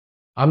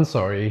I'm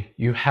sorry,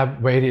 you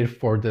have waited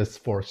for this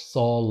for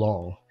so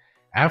long.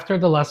 After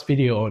the last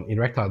video on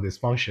erectile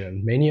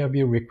dysfunction, many of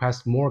you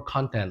request more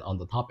content on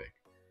the topic.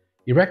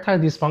 Erectile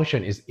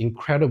dysfunction is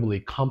incredibly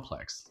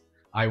complex.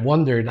 I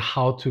wondered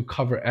how to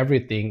cover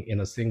everything in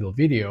a single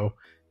video,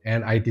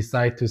 and I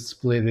decided to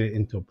split it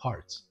into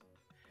parts.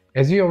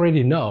 As you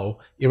already know,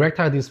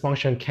 erectile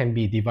dysfunction can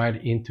be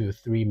divided into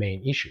three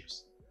main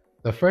issues.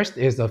 The first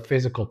is the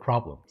physical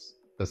problems.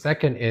 The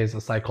second is the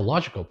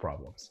psychological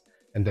problems.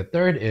 And the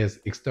third is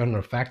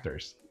external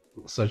factors,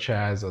 such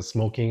as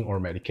smoking or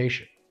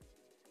medication.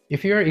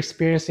 If you're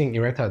experiencing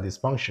erectile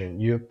dysfunction,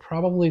 you've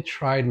probably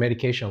tried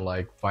medication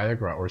like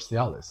Viagra or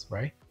Cialis,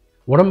 right?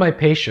 One of my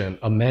patients,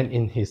 a man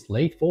in his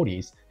late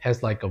 40s,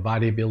 has like a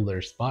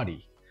bodybuilder's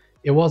body.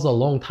 It was a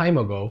long time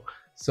ago,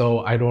 so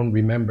I don't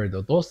remember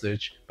the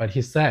dosage, but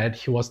he said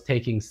he was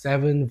taking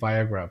 7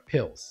 Viagra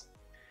pills.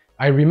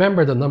 I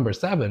remember the number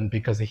 7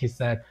 because he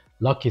said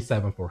lucky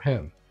 7 for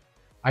him.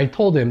 I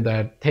told him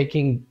that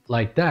taking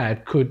like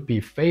that could be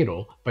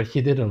fatal, but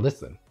he didn't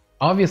listen.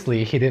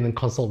 Obviously, he didn't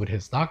consult with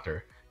his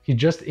doctor. He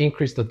just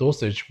increased the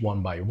dosage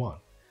one by one.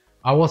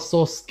 I was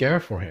so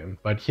scared for him,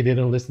 but he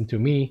didn't listen to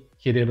me.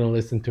 He didn't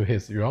listen to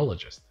his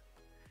urologist.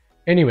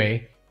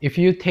 Anyway, if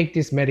you take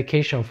this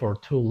medication for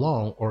too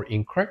long or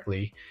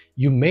incorrectly,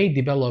 you may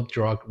develop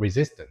drug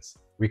resistance,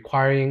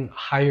 requiring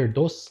higher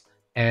dose,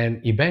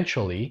 and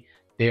eventually,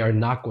 they are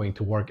not going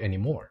to work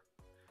anymore.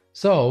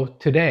 So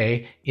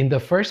today, in the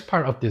first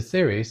part of this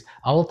series,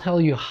 I will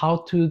tell you how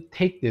to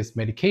take these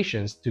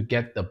medications to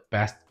get the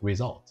best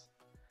results.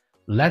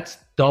 Let's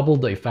double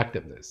the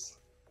effectiveness.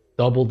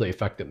 Double the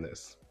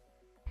effectiveness.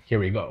 Here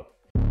we go.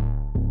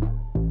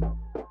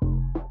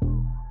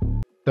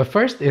 The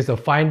first is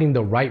finding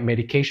the right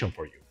medication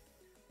for you.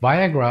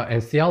 Viagra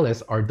and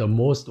Cialis are the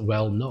most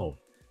well-known,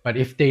 but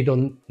if they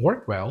don't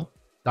work well,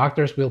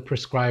 doctors will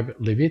prescribe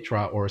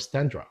Levitra or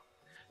Stendra.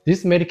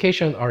 These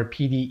medications are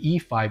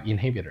ED.ep4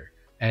 inhibitor,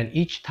 and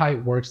each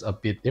type works a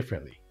bit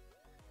differently.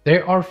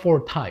 There are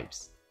 4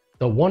 types.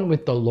 The one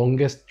with the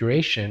longest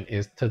duration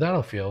is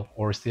tadalafil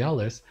or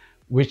Cialis,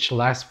 which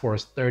lasts for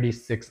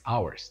 36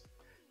 hours.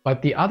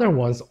 But the other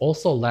ones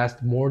also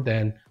last more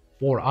than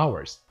 4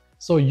 hours,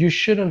 so you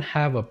shouldn't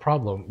have a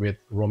problem with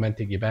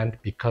romantic event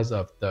because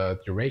of the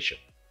duration.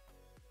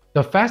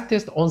 The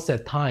fastest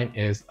onset time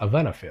is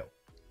Avanafil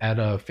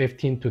at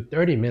 15 to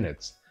 30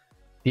 minutes.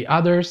 The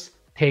others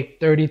take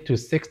 30 to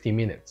 60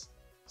 minutes.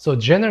 So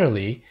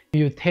generally,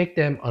 you take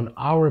them an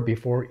hour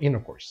before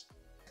intercourse.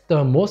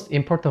 The most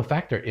important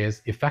factor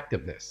is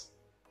effectiveness.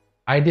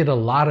 I did a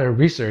lot of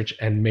research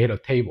and made a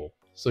table.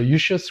 So you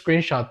should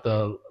screenshot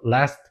the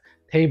last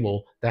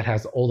table that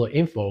has all the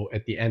info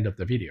at the end of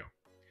the video.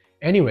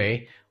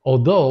 Anyway,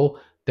 although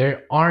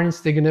there aren't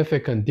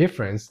significant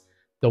difference,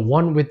 the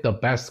one with the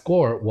best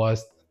score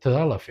was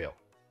tadalafil.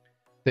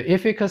 The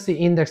efficacy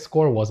index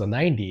score was a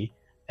 90,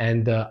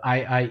 and the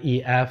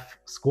IIEF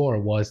score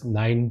was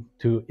 9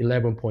 to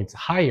 11 points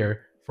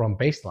higher from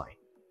baseline.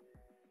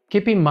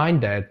 Keep in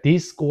mind that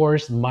these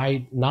scores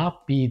might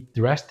not be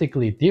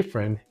drastically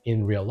different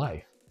in real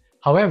life.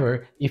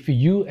 However, if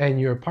you and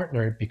your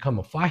partner become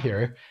a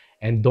fire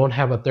and don't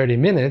have a 30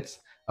 minutes,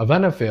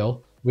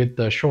 Avanafil with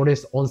the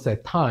shortest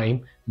onset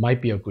time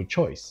might be a good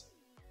choice.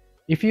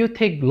 If you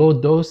take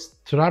low-dose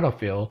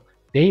tadalafil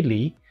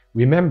daily,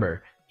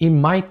 remember, it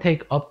might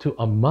take up to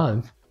a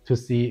month to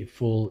see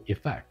full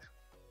effect.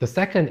 The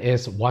second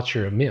is watch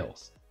your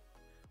meals.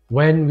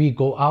 When we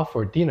go out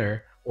for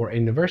dinner or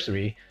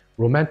anniversary,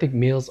 romantic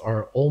meals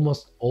are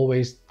almost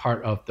always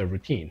part of the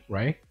routine,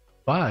 right?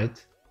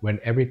 But when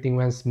everything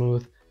went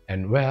smooth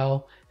and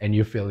well, and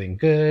you're feeling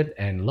good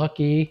and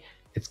lucky,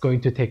 it's going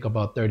to take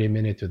about 30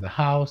 minutes to the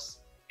house,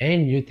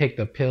 and you take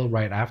the pill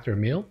right after a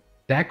meal,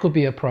 that could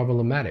be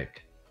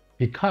problematic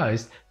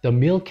because the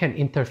meal can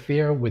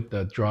interfere with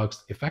the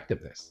drug's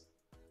effectiveness.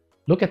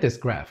 Look at this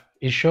graph.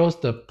 It shows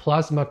the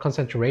plasma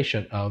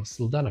concentration of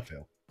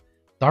sildenafil.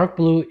 Dark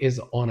blue is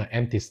on an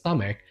empty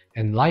stomach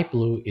and light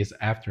blue is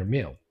after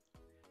meal.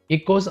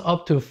 It goes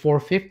up to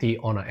 450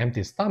 on an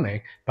empty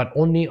stomach, but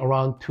only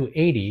around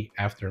 280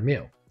 after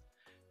meal.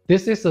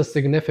 This is a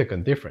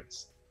significant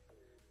difference.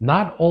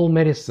 Not all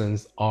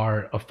medicines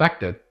are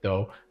affected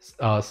though.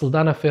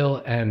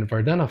 Sildenafil and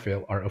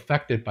vardenafil are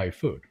affected by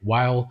food,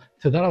 while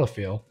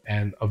tadalafil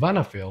and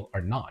Avanafil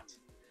are not.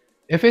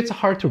 If it's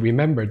hard to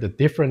remember the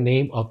different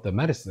name of the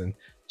medicine,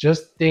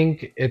 just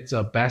think it's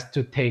best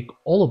to take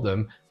all of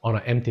them on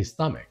an empty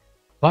stomach.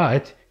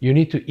 But you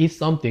need to eat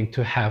something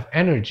to have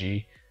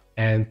energy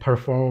and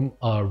perform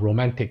a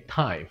romantic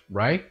time,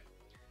 right?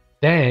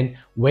 Then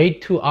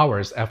wait 2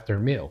 hours after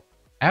meal.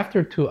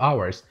 After 2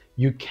 hours,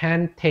 you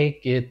can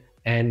take it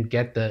and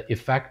get the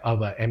effect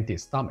of an empty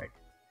stomach.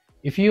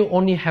 If you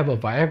only have a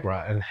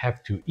Viagra and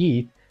have to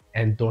eat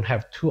and don't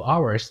have 2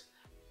 hours,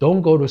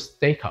 don't go to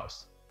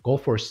steakhouse. Go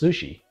for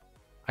sushi.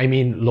 I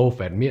mean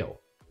low-fat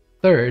meal.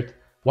 Third,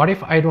 what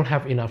if I don't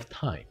have enough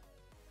time?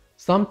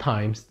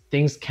 Sometimes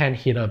things can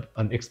heat up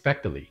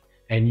unexpectedly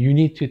and you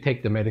need to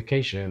take the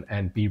medication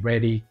and be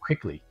ready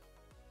quickly.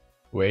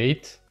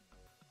 Wait.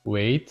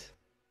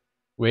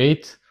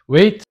 Wait.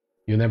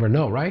 You never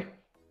know, right?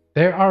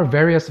 There are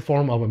various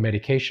forms of a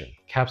medication,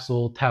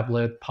 capsule,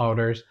 tablet,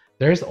 powders.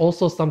 There's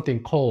also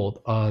something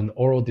called an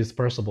oral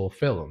dispersible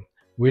film,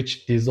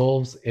 which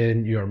dissolves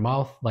in your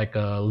mouth like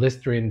a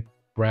Listerine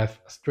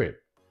breath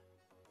strip.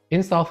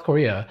 In South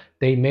Korea,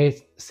 they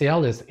made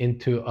Cialis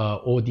into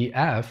a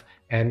ODF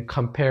and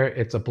compare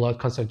its blood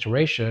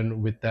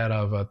concentration with that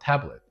of a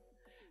tablet.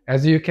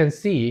 As you can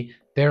see,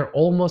 they're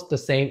almost the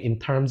same in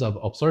terms of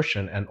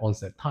absorption and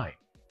onset time.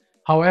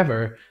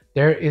 However,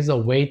 there is a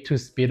way to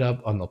speed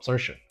up an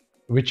absorption,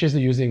 which is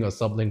using a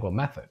sublingual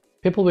method.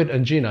 People with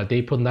angina,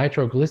 they put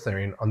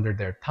nitroglycerin under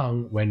their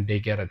tongue when they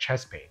get a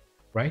chest pain,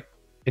 right?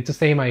 It's the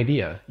same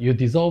idea. You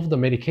dissolve the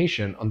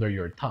medication under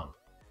your tongue.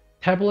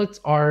 Tablets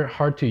are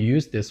hard to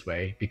use this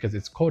way because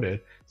it's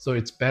coated, so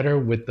it's better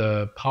with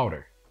the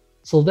powder.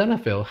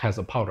 Sildenafil has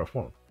a powder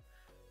form.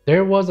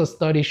 There was a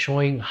study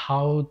showing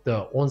how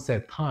the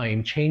onset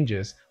time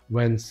changes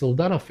when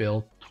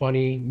sildenafil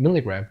 20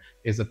 mg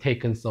is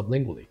taken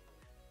sublingually.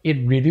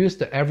 It reduced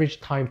the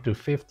average time to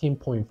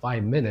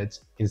 15.5 minutes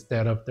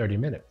instead of 30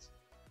 minutes.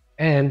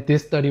 And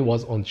this study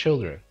was on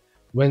children.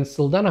 When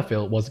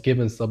sildenafil was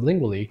given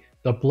sublingually,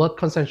 the blood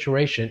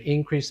concentration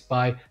increased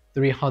by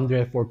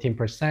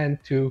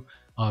 314% to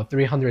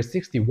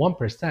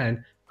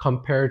 361%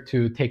 compared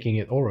to taking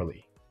it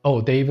orally.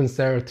 Oh, they even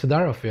sell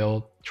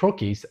tadalafil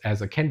troches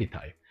as a candy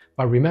type.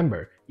 But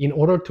remember, in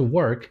order to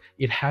work,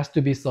 it has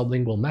to be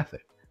sublingual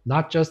method,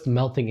 not just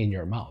melting in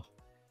your mouth.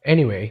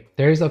 Anyway,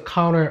 there is a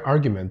counter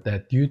argument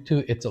that due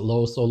to its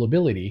low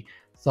solubility,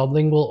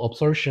 sublingual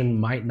absorption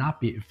might not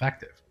be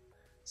effective.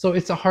 So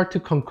it's hard to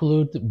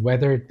conclude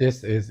whether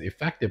this is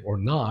effective or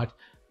not,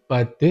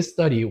 but this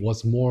study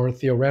was more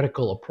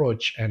theoretical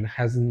approach and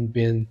hasn't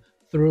been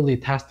thoroughly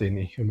tested in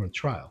human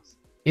trials.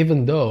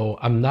 Even though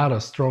I'm not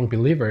a strong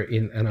believer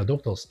in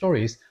anecdotal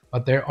stories,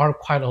 but there are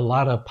quite a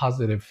lot of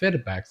positive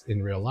feedbacks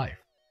in real life.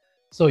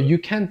 So you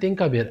can think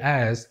of it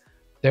as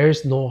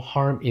there's no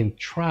harm in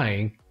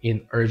trying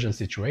in urgent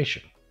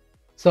situation.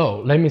 So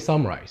let me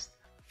summarize.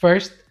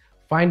 First,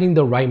 finding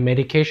the right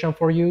medication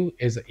for you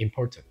is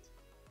important.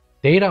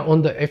 Data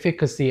on the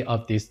efficacy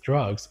of these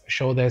drugs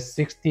show that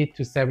 60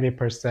 to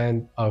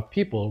 70% of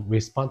people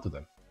respond to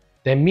them.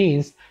 That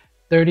means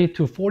 30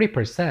 to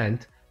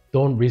 40%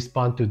 don't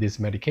respond to this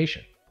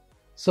medication.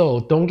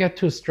 So don't get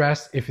too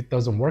stressed if it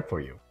doesn't work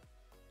for you.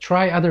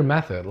 Try other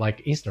methods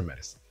like Eastern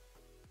medicine.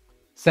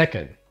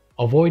 Second,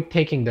 avoid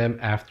taking them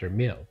after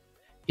meal.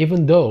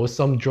 Even though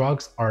some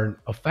drugs are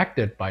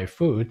affected by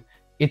food,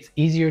 it's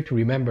easier to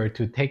remember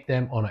to take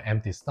them on an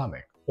empty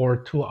stomach or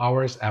 2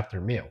 hours after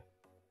meal.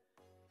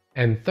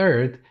 And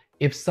third,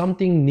 if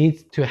something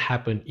needs to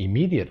happen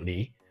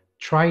immediately,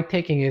 try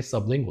taking it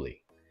sublingually.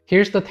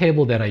 Here's the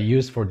table that I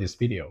used for this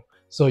video,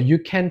 so you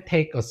can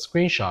take a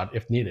screenshot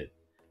if needed.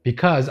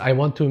 Because I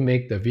want to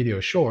make the video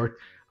short,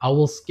 I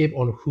will skip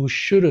on who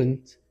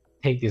shouldn't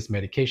take this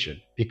medication.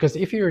 Because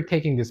if you're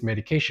taking this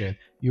medication,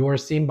 you are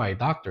seen by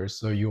doctors,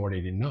 so you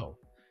already know.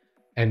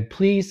 And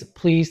please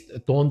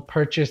don't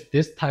purchase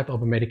this type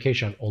of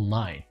medication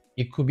online.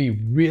 It could be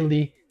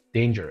really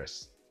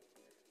dangerous.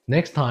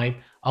 Next time,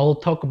 I will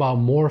talk about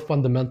more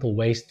fundamental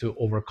ways to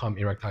overcome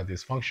erectile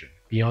dysfunction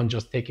beyond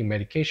just taking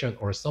medication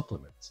or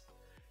supplements.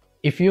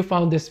 If you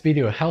found this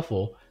video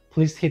helpful,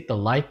 please hit the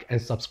like and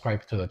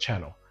subscribe to the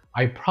channel.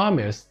 I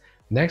promise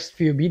next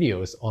few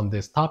videos on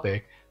this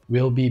topic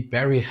will be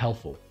very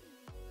helpful.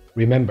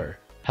 Remember,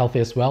 health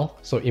is wealth,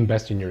 so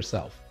invest in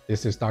yourself.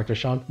 This is Dr.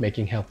 Sean,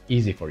 making health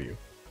easy for you.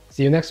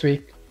 See you next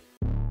week.